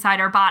and inside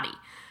our body.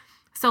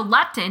 So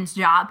leptin's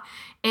job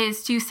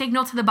is to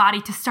signal to the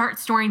body to start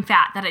storing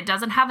fat, that it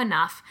doesn't have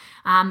enough,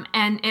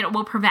 and it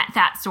will prevent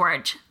fat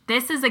storage.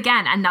 This is,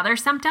 again, another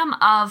symptom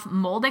of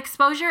mold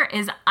exposure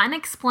is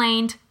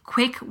unexplained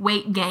quick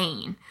weight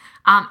gain.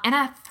 In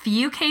a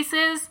few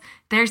cases,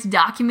 there's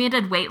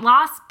documented weight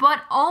loss,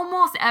 but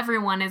almost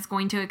everyone is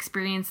going to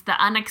experience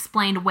the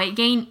unexplained weight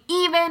gain,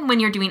 even when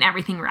you're doing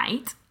everything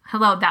right.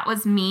 Hello, that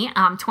was me,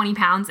 20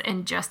 pounds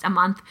in just a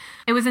month.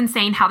 It was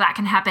insane how that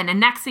can happen. And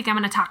next week, I'm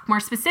going to talk more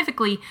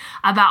specifically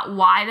about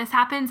why this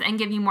happens and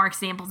give you more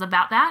examples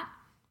about that.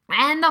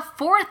 And the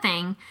fourth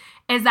thing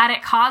is that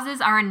it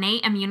causes our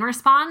innate immune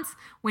response,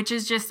 which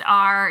is just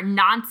our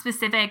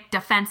non-specific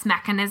defense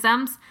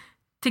mechanisms,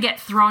 to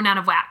get thrown out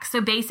of whack. So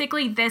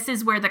basically, this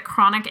is where the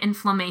chronic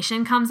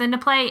inflammation comes into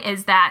play,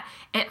 is that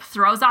it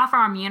throws off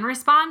our immune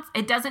response.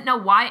 It doesn't know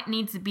why it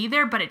needs to be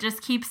there, but it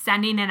just keeps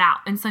sending it out.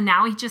 And so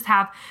now we just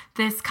have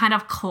this kind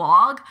of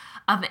clog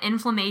of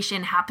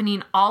inflammation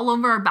happening all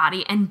over our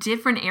body in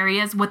different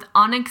areas with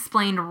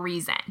unexplained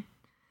reason.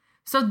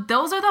 So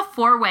those are the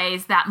 4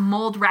 ways that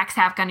mold wreaks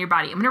havoc on your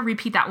body. I'm going to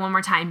repeat that one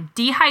more time.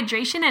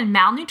 Dehydration and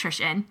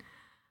malnutrition,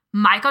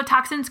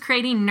 mycotoxins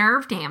creating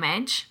nerve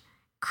damage,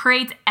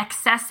 creates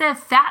excessive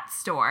fat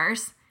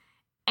stores,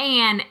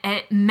 and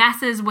it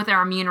messes with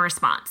our immune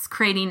response,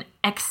 creating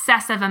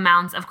excessive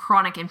amounts of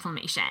chronic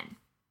inflammation.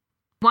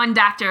 One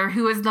doctor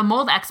who is the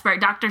mold expert,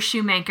 Dr.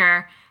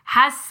 Shoemaker,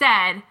 has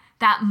said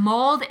that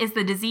mold is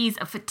the disease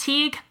of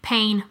fatigue,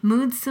 pain,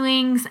 mood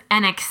swings,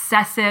 and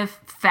excessive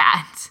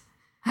fat.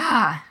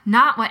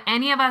 Not what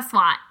any of us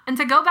want. And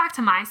to go back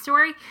to my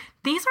story,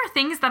 these were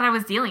things that I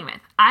was dealing with.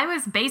 I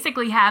was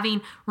basically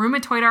having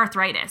rheumatoid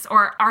arthritis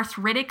or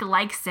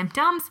arthritic-like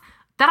symptoms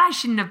that I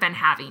shouldn't have been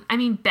having. I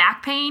mean,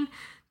 back pain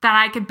that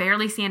I could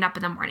barely stand up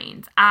in the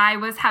mornings. I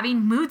was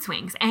having mood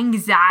swings,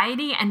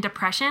 anxiety, and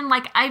depression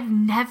like I've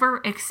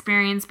never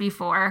experienced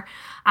before.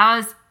 I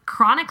was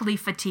chronically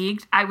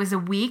fatigued. I was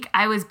weak.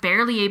 I was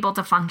barely able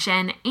to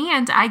function,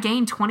 and I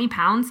gained 20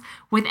 pounds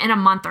within a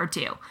month or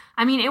 2.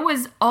 I mean, it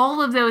was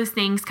all of those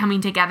things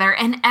coming together,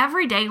 and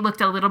every day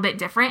looked a little bit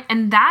different.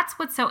 And that's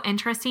what's so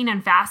interesting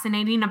and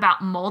fascinating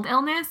about mold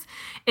illness,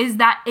 is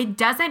that it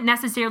doesn't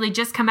necessarily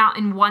just come out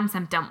in one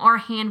symptom or a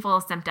handful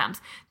of symptoms.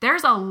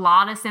 There's a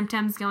lot of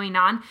symptoms going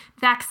on. In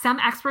fact, some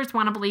experts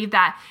want to believe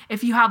that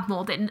if you have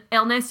mold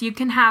illness, you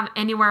can have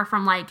anywhere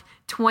from like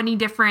 20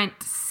 different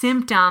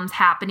symptoms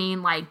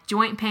happening, like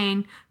joint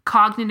pain,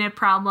 cognitive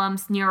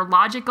problems,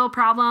 neurological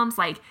problems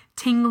like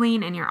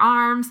tingling in your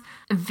arms,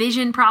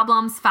 vision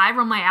problems,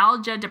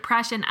 fibromyalgia,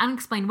 depression,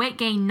 unexplained weight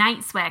gain,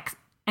 night sweats,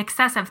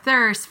 excessive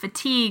thirst,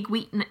 fatigue,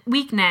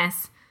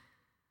 weakness,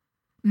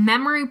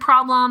 memory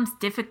problems,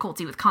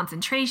 difficulty with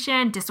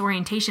concentration,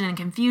 disorientation and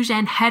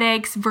confusion,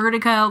 headaches,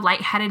 vertigo,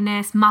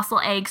 lightheadedness,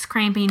 muscle aches,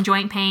 cramping,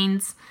 joint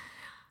pains,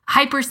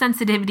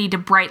 hypersensitivity to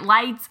bright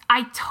lights.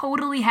 I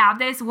totally have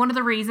this. One of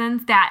the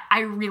reasons that I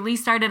really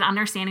started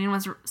understanding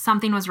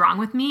something was wrong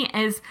with me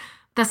is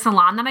the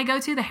salon that I go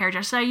to, the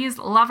hairdresser I use,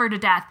 love her to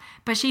death.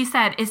 But she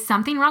said, is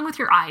something wrong with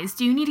your eyes?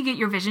 Do you need to get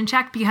your vision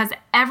checked? Because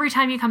every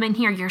time you come in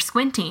here, you're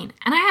squinting.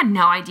 And I had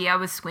no idea I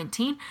was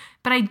squinting,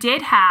 but I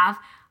did have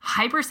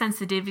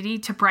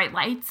hypersensitivity to bright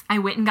lights. I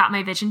went and got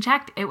my vision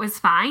checked. It was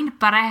fine,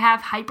 but I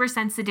have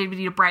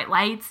hypersensitivity to bright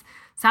lights,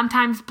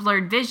 sometimes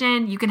blurred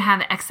vision. You can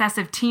have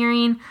excessive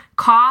tearing,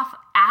 cough,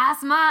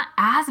 asthma.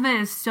 Asthma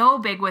is so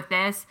big with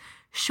this.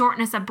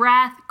 Shortness of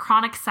breath,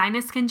 chronic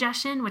sinus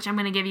congestion, which I'm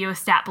going to give you a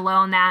stat below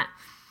on that.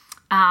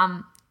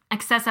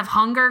 Excessive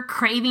hunger,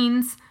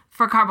 cravings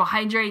for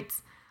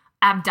carbohydrates,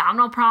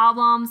 abdominal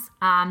problems,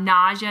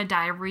 nausea,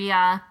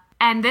 diarrhea.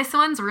 And this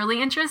one's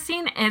really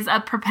interesting, is a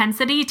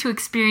propensity to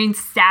experience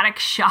static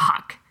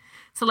shock.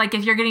 So like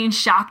if you're getting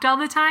shocked all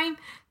the time,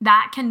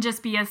 that can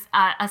just be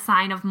a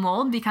sign of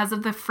mold because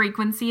of the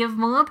frequency of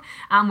mold,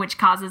 which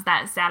causes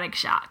that static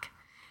shock.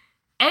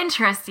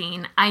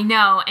 Interesting, I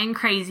know, and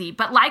crazy.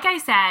 But like I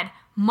said,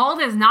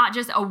 mold is not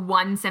just a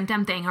one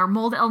symptom thing, or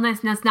mold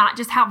illness does not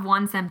just have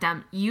one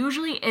symptom.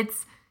 Usually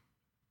it's,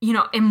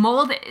 in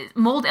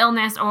mold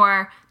illness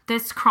or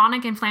this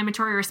chronic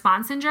inflammatory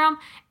response syndrome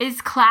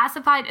is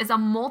classified as a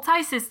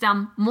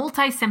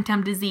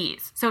multi-symptom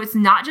disease. So it's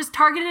not just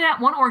targeted at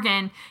one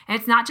organ, and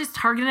it's not just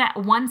targeted at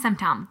one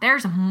symptom.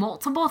 There's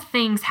multiple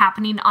things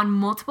happening on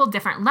multiple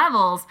different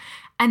levels,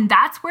 and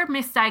that's where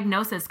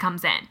misdiagnosis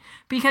comes in.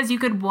 Because you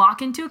could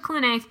walk into a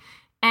clinic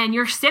and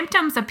your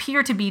symptoms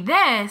appear to be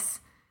this,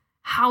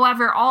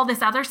 however, all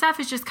this other stuff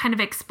is just kind of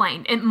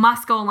explained. It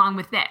must go along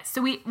with this.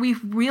 So we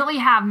really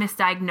have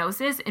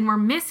misdiagnosis and we're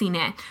missing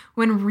it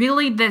when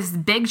really this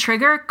big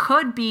trigger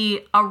could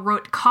be a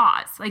root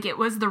cause. Like it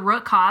was the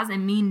root cause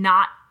and me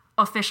not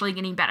officially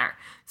getting better.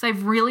 So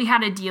I've really had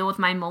to deal with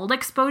my mold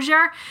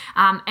exposure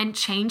and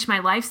change my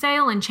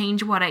lifestyle and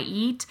change what I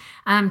eat,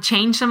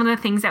 change some of the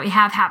things that we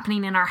have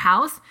happening in our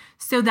house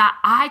so that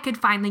I could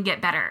finally get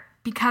better.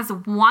 Because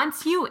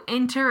once you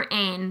enter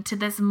into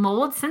this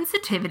mold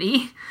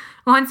sensitivity,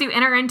 once you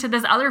enter into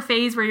this other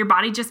phase where your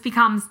body just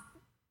becomes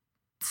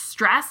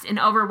stressed and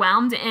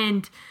overwhelmed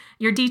and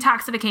your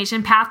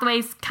detoxification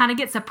pathways kind of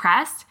get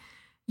suppressed,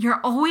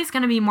 you're always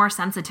going to be more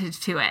sensitive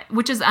to it,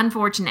 which is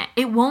unfortunate.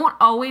 It won't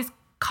always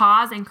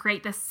cause and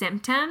create the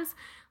symptoms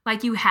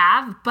like you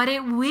have, but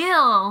it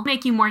will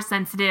make you more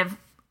sensitive,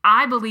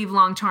 I believe,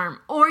 long term,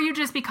 or you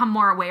just become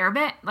more aware of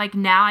it. Like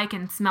now I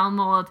can smell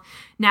mold.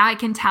 Now I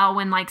can tell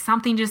when like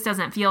something just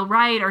doesn't feel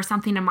right or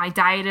something in my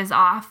diet is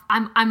off.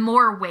 I'm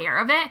more aware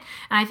of it.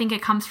 And I think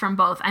it comes from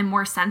both. I'm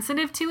more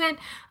sensitive to it,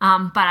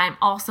 but I'm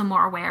also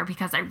more aware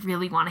because I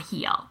really want to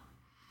heal.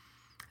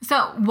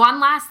 So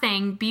one last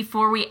thing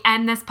before we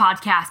end this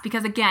podcast,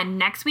 because again,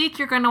 next week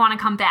you're going to want to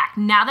come back.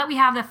 Now that we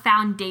have the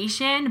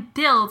foundation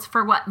built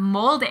for what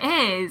mold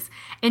is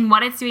and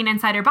what it's doing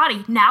inside our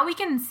body, now we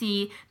can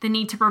see the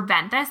need to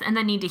prevent this and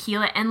the need to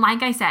heal it. And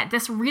like I said,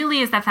 this really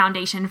is the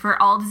foundation for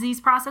all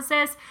disease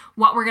processes,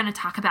 what we're going to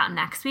talk about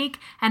next week,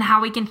 and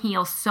how we can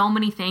heal so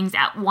many things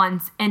at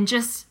once and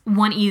just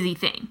one easy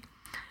thing.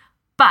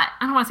 But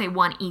I don't want to say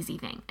one easy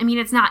thing. I mean,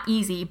 it's not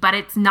easy, but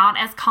it's not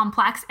as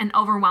complex and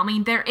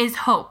overwhelming. There is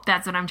hope.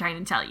 That's what I'm trying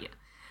to tell you.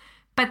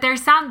 But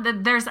there's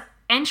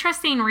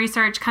interesting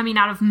research coming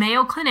out of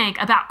Mayo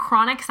Clinic about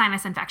chronic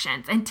sinus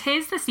infections. And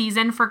 'tis the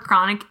season for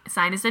chronic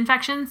sinus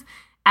infections,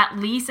 at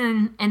least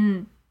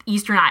in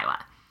Eastern Iowa.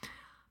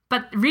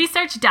 But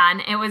research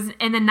done, it was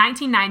in the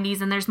 1990s,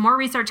 and there's more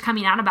research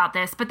coming out about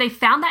this, but they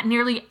found that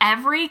nearly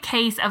every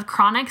case of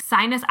chronic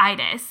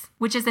sinusitis,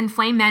 which is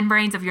inflamed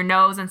membranes of your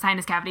nose and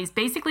sinus cavities,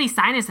 basically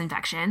sinus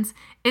infections,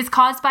 is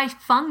caused by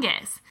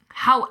fungus.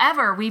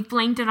 However, we've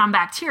blamed it on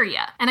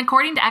bacteria. And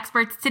according to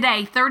experts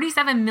today,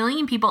 37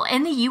 million people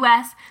in the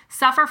US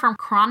suffer from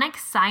chronic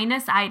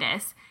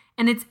sinusitis,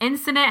 and its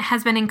incidence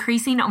has been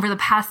increasing over the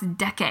past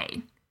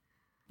decade.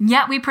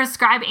 Yet we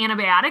prescribe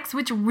antibiotics,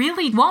 which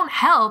really won't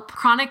help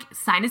chronic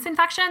sinus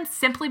infections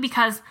simply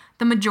because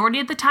the majority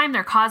of the time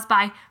they're caused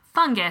by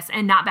fungus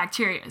and not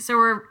bacteria. So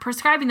we're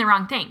prescribing the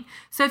wrong thing.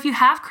 So if you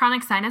have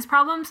chronic sinus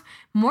problems,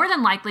 more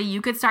than likely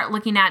you could start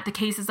looking at the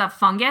cases of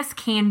fungus.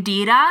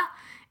 Candida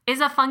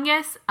is a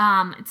fungus.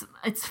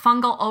 It's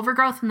fungal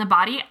overgrowth in the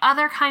body,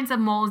 other kinds of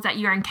molds that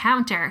you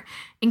encounter,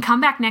 and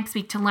come back next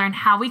week to learn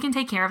how we can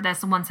take care of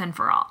this once and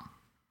for all.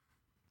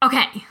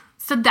 Okay,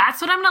 so that's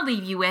what I'm going to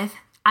leave you with.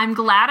 I'm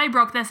glad I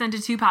broke this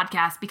into 2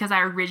 podcasts because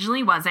I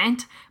originally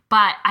wasn't,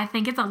 but I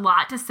think it's a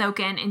lot to soak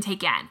in and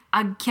take in.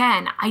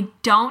 Again, I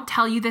don't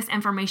tell you this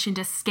information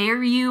to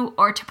scare you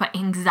or to put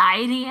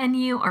anxiety in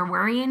you or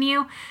worry in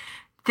you.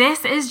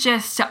 This is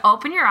just to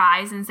open your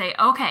eyes and say,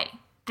 okay,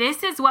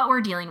 this is what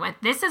we're dealing with.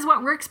 This is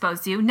what we're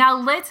exposed to. Now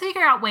let's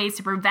figure out ways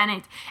to prevent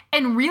it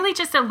and really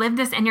just to live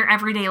this in your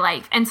everyday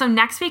life. And so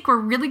next week, we're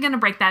really going to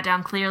break that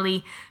down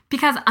clearly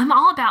because I'm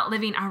all about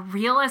living a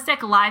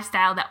realistic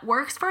lifestyle that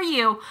works for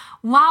you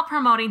while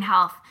promoting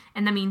health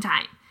in the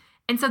meantime.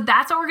 And so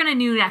that's what we're going to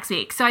do next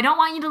week. So I don't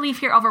want you to leave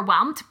here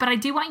overwhelmed, but I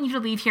do want you to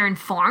leave here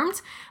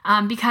informed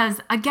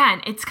because,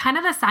 again, it's kind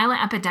of the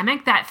silent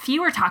epidemic that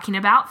few are talking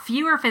about,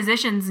 fewer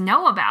physicians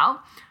know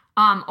about,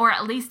 or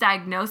at least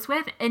diagnosed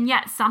with, and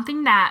yet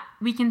something that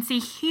we can see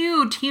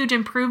huge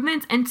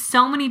improvements in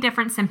so many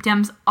different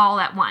symptoms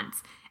all at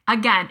once.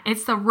 Again,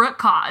 it's the root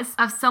cause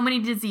of so many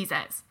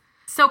diseases.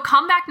 So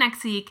come back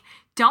next week.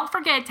 Don't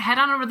forget to head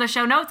on over to the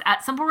show notes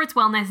at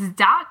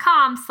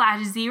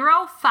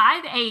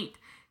simplerootswellness.com/058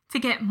 to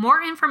get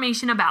more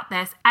information about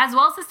this, as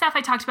well as the stuff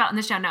I talked about in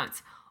the show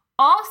notes.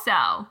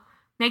 Also,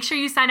 make sure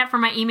you sign up for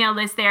my email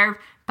list there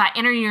by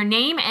entering your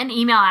name and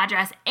email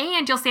address,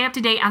 and you'll stay up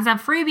to date on some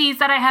freebies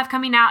that I have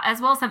coming out,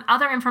 as well as some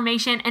other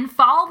information, and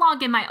follow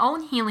along in my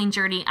own healing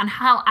journey on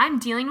how I'm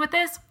dealing with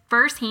this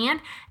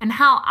firsthand and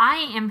how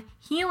I am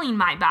healing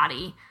my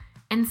body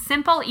in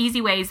simple,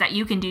 easy ways that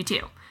you can do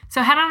too.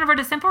 So head on over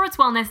to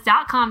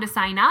simplerootswellness.com to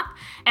sign up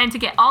and to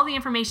get all the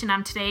information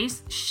on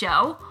today's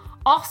show.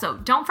 Also,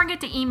 don't forget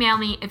to email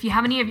me if you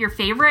have any of your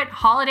favorite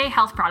holiday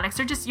health products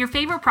or just your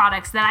favorite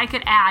products that I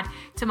could add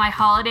to my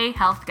holiday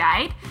health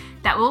guide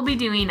that we'll be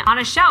doing on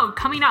a show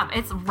coming up.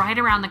 It's right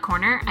around the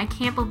corner. I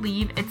can't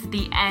believe it's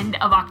the end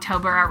of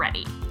October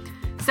already.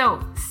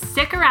 So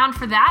stick around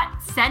for that.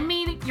 Send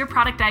me your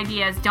product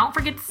ideas. Don't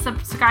forget to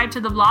subscribe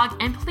to the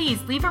blog, and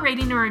please leave a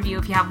rating and review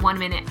if you have 1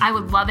 minute. I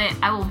would love it.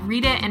 I will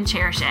read it and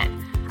cherish it.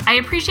 I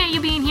appreciate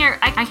you being here.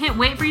 I can't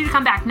wait for you to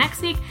come back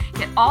next week.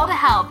 Get all the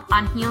help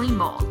on healing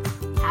mold.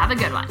 Have a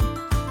good one.